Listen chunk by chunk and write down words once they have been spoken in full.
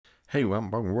Hey,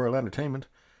 welcome back to World Entertainment.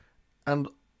 And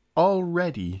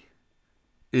already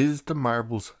is the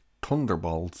Marvel's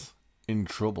Thunderbolts in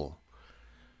trouble.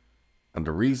 And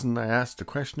the reason I asked the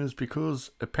question is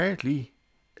because apparently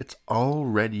it's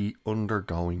already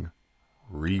undergoing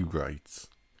rewrites.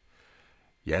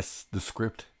 Yes, the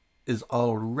script is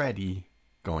already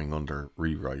going under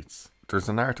rewrites. There's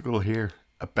an article here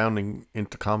abounding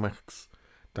into comics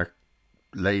that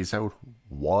lays out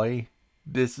why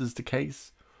this is the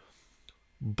case.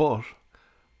 But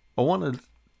I want to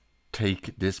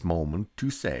take this moment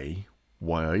to say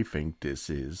why I think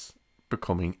this is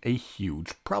becoming a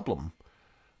huge problem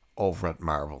over at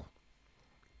Marvel.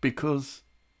 Because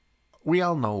we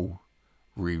all know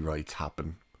rewrites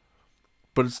happen,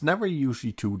 but it's never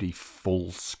usually to the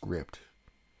full script.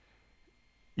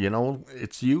 You know,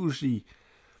 it's usually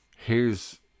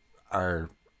here's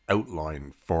our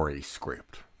outline for a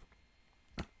script.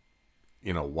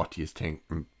 You know, what do you think?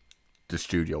 The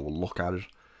studio will look at it,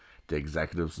 the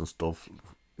executives and stuff,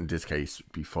 in this case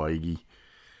be Feige,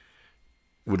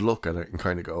 would look at it and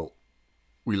kind of go,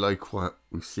 we like what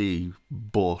we see,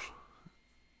 but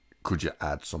could you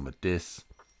add some of this,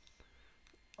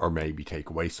 or maybe take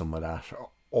away some of that,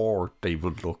 or they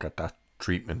would look at that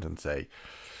treatment and say,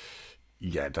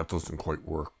 yeah, that doesn't quite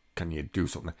work, can you do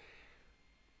something?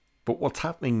 But what's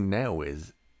happening now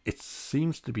is it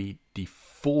seems to be the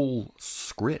full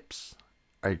scripts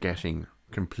are getting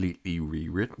completely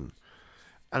rewritten,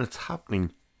 and it's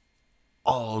happening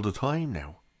all the time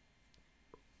now.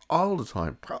 All the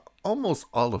time, almost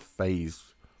all of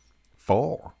Phase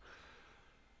 4.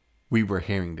 We were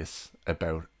hearing this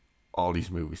about all these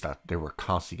movies that they were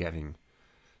constantly getting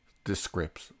the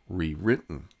scripts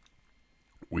rewritten.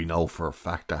 We know for a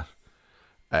fact that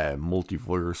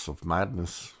Multiverse of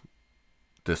Madness,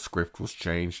 the script was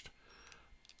changed,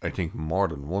 I think more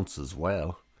than once as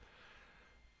well.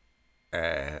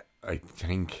 I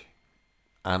think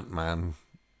Ant-Man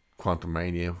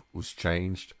Quantumania was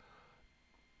changed.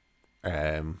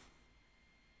 What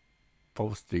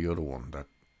was the other one that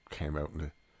came out in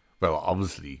the... Well,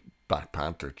 obviously Black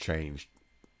Panther changed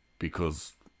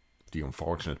because the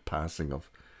unfortunate passing of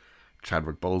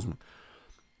Chadwick Boseman.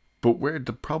 But where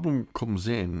the problem comes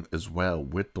in as well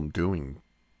with them doing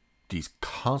these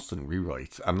constant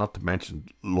rewrites, and not to mention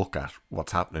look at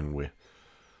what's happening with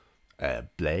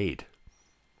Blade.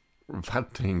 We've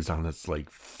had things on its like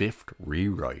 5th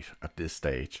rewrite at this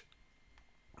stage.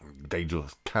 They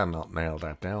just cannot nail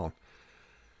that down.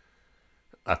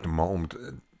 At the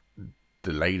moment,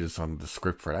 the latest on the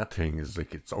script for that thing is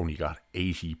like it's only got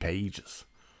 80 pages.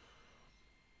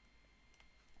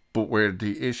 But where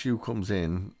the issue comes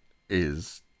in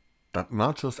is that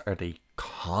not just are they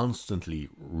constantly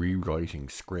rewriting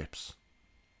scripts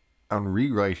and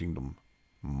rewriting them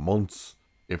months,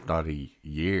 if not a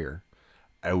year,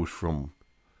 out from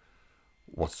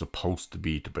what's supposed to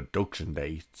be the production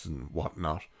dates and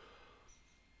whatnot.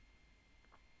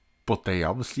 But they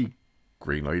obviously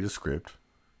greenlight a script,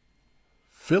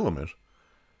 film it,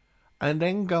 and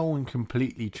then go and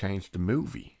completely change the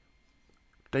movie.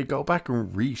 They go back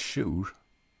and reshoot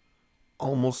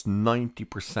almost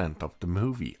 90% of the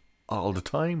movie all the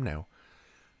time now.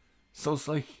 So it's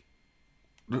like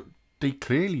they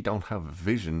clearly don't have a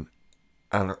vision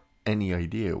and any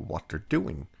idea what they're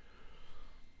doing.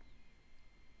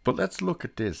 But let's look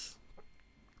at this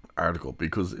article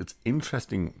because it's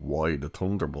interesting why the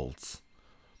Thunderbolts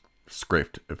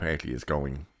script apparently is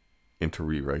going into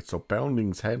rewrite. So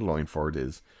Bounding's headline for it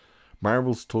is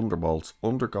Marvel's Thunderbolts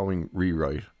undergoing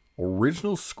rewrite.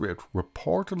 Original script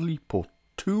reportedly put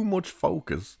too much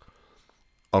focus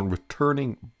on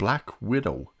returning Black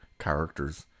Widow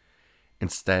characters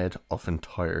instead of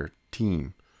entire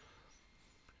team.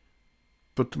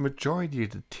 But the majority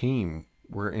of the team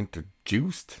were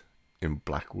introduced in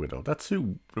Black Widow. That's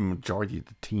who the majority of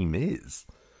the team is.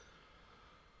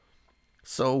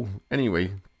 So,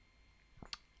 anyway,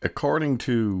 according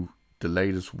to the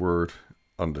latest word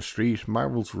on the street,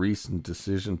 Marvel's recent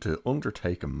decision to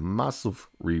undertake a massive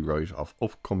rewrite of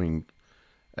upcoming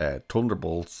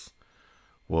Thunderbolts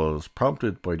was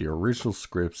prompted by the original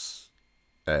script's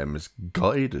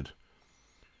misguided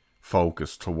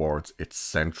focus towards its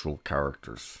central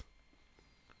characters.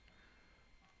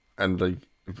 And like,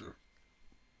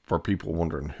 for people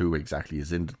wondering who exactly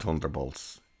is in the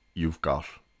Thunderbolts, you've got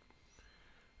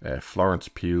Florence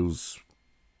Pugh's,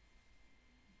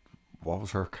 what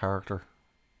was her character?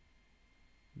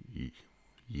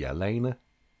 Yelena,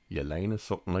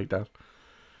 something like that.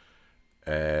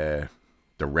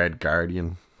 The Red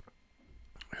Guardian,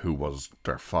 who was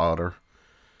their father.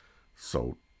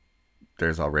 So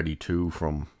there's already 2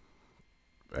 from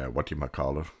what you might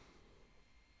call it,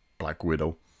 Black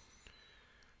Widow.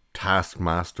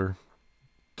 Taskmaster,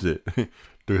 the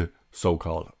the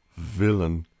so-called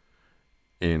villain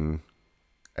in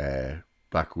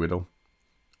Black Widow.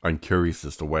 I'm curious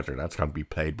as to whether that's going to be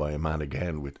played by a man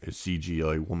again with a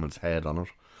CGI woman's head on it.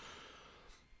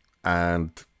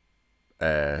 And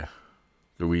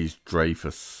Louise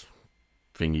Dreyfus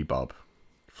Thingy Bob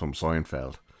from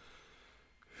Seinfeld,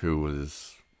 who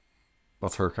is,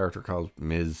 what's her character called?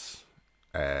 Ms.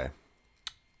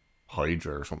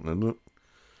 Hydra or something, isn't it?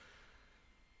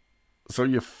 So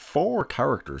you have 4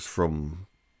 characters from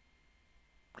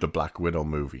the Black Widow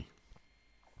movie.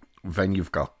 Then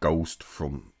you've got Ghost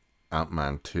from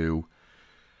Ant-Man 2,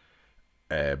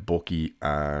 Bucky,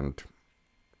 and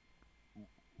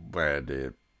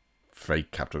the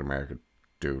fake Captain America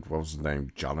dude. What was his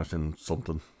name? Jonathan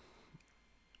something.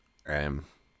 And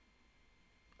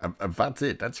that's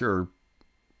it. That's your...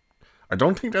 I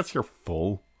don't think that's your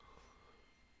full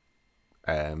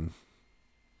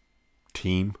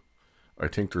team. I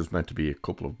think there's meant to be a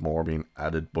couple of more being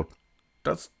added, but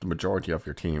that's the majority of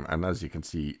your team. And as you can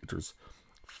see, there's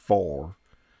 4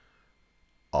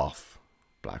 of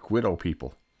Black Widow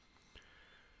people.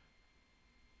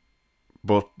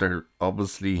 But they're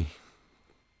obviously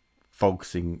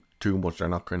focusing too much. They're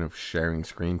not kind of sharing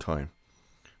screen time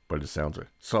by the sounds of it.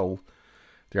 So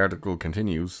the article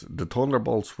continues. The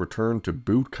Thunderbolts' return to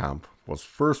boot camp was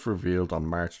first revealed on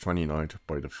March 29th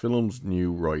by the film's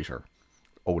new writer.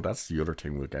 Oh, that's the other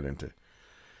thing we'll get into.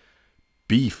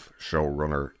 Beef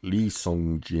showrunner Lee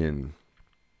Sung-jin,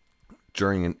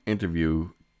 during an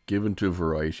interview given to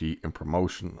Variety in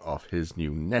promotion of his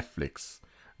new Netflix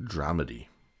dramedy.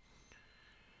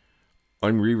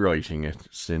 I'm rewriting it,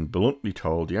 Sin bluntly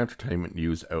told the entertainment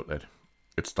news outlet.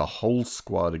 It's the whole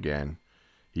squad again,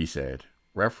 he said,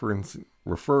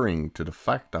 referring to the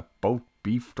fact that both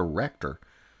Beef director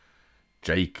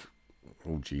Jake,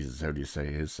 oh Jesus, how do you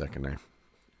say his second name?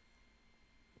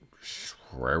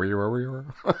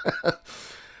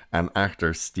 And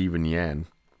actor Steven Yeun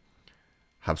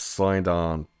have signed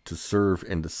on to serve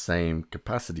in the same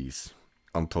capacities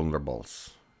on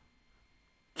Thunderbolts.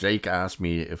 Jake asked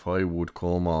me if I would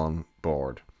come on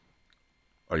board.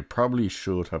 I probably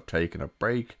should have taken a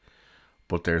break,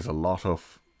 but there's a lot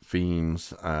of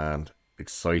themes and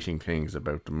exciting things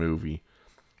about the movie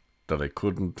that I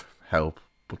couldn't help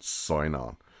but sign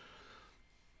on.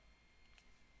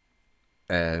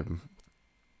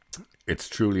 It's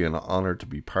truly an honor to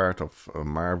be part of a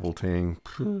Marvel thing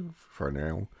for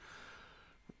now.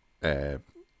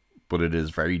 But it is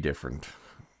very different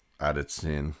at its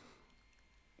in.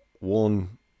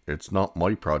 One, it's not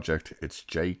my project, it's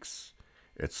Jake's.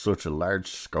 It's such a large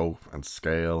scope and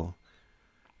scale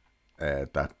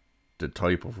that the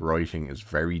type of writing is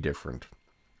very different.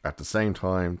 At the same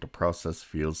time, the process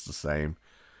feels the same.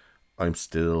 I'm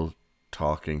still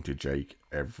talking to Jake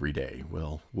every day.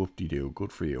 Well, whoop-de-doo,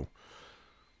 good for you.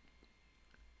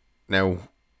 Now,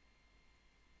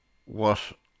 what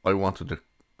I wanted to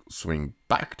swing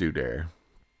back to there,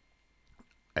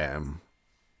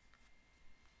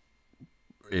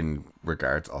 in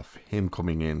regards of him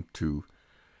coming in to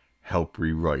help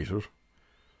rewrite it,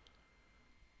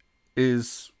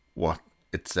 is what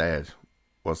it said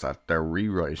was that they're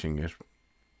rewriting it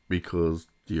because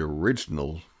the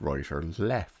original writer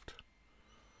left.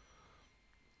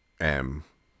 And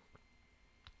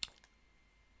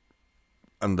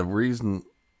the reason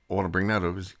I want to bring that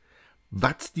up is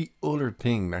that's the other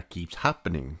thing that keeps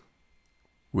happening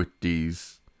with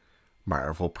these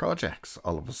Marvel projects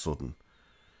all of a sudden.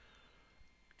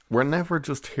 We're never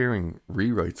just hearing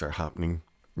rewrites are happening,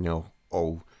 you know,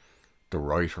 oh, the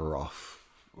writer of,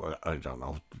 I don't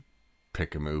know,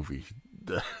 pick a movie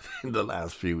in the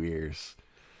last few years.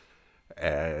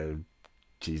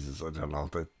 Jesus, I don't know,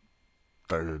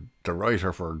 the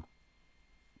writer for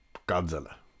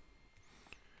Godzilla.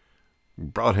 We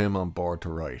brought him on board to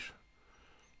write.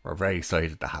 We're very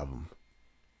excited to have him.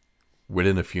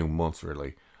 Within a few months, we're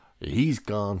like, he's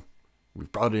gone.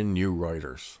 We've brought in new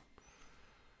writers.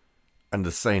 And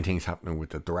the same thing's happening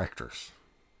with the directors.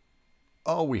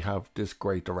 Oh, we have this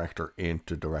great director in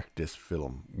to direct this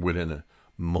film. Within a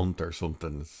month or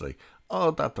something, it's like,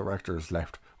 oh, that director has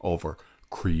left over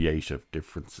creative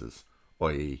differences.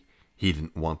 I.e., he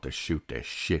didn't want to shoot the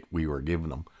shit we were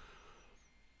giving him.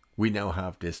 We now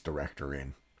have this director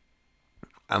in.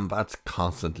 And that's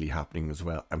constantly happening as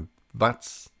well. And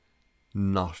that's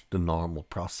not the normal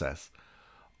process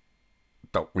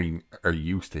that we are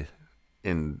used to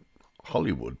in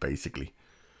Hollywood, basically.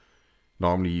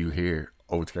 Normally you hear,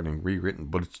 oh, it's getting rewritten,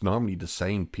 but it's normally the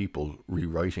same people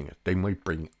rewriting it. They might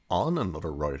bring on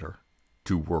another writer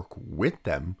to work with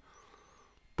them,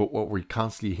 But what we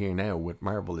constantly hear now with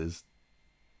Marvel is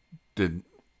the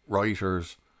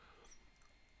writers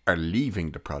are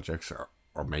leaving the projects,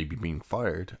 or maybe being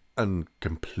fired, and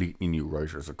completely new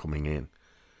writers are coming in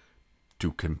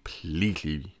to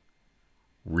completely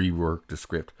rework the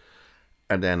script.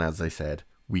 And then, as I said,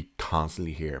 we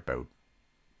constantly hear about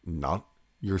not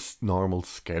your normal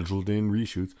scheduled in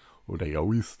reshoots. Oh, they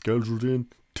always scheduled in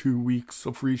 2 weeks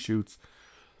of reshoots,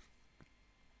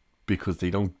 because they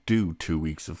don't do 2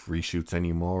 weeks of reshoots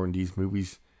anymore in these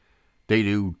movies. They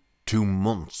do 2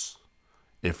 months,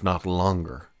 if not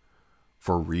longer,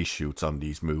 for reshoots on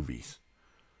these movies.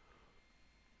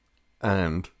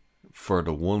 And for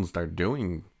the ones that are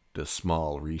doing the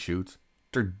small reshoots,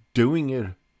 they're doing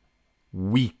it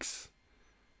weeks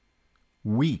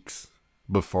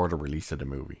before the release of the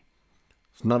movie.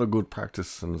 It's not a good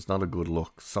practice, and it's not a good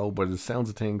look. So by the sounds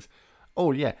of things,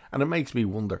 oh yeah, and it makes me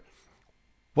wonder,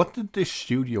 what did this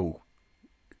studio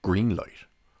greenlight?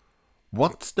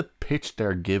 What's the pitch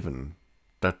they're given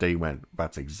that they went,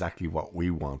 that's exactly what we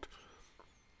want?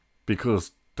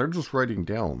 Because they're just writing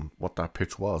down what that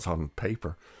pitch was on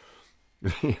paper.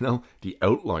 You know, the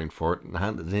outline for it, and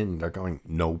hand it in. They're going,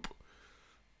 nope.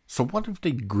 So what if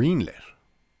they greenlit?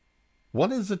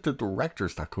 What is it the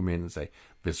directors that come in and say,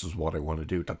 this is what I want to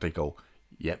do, that they go,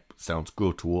 yep, sounds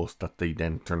good to us, that they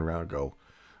then turn around and go,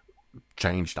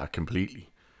 change that completely?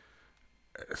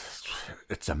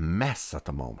 It's a mess at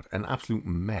the moment, an absolute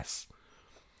mess.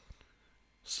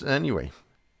 So anyway,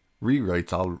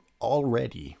 rewrites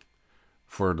already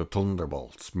for the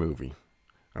Thunderbolts movie.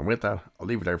 And with that, I'll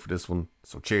leave it there for this one.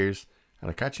 So cheers,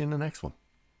 and I'll catch you in the next one.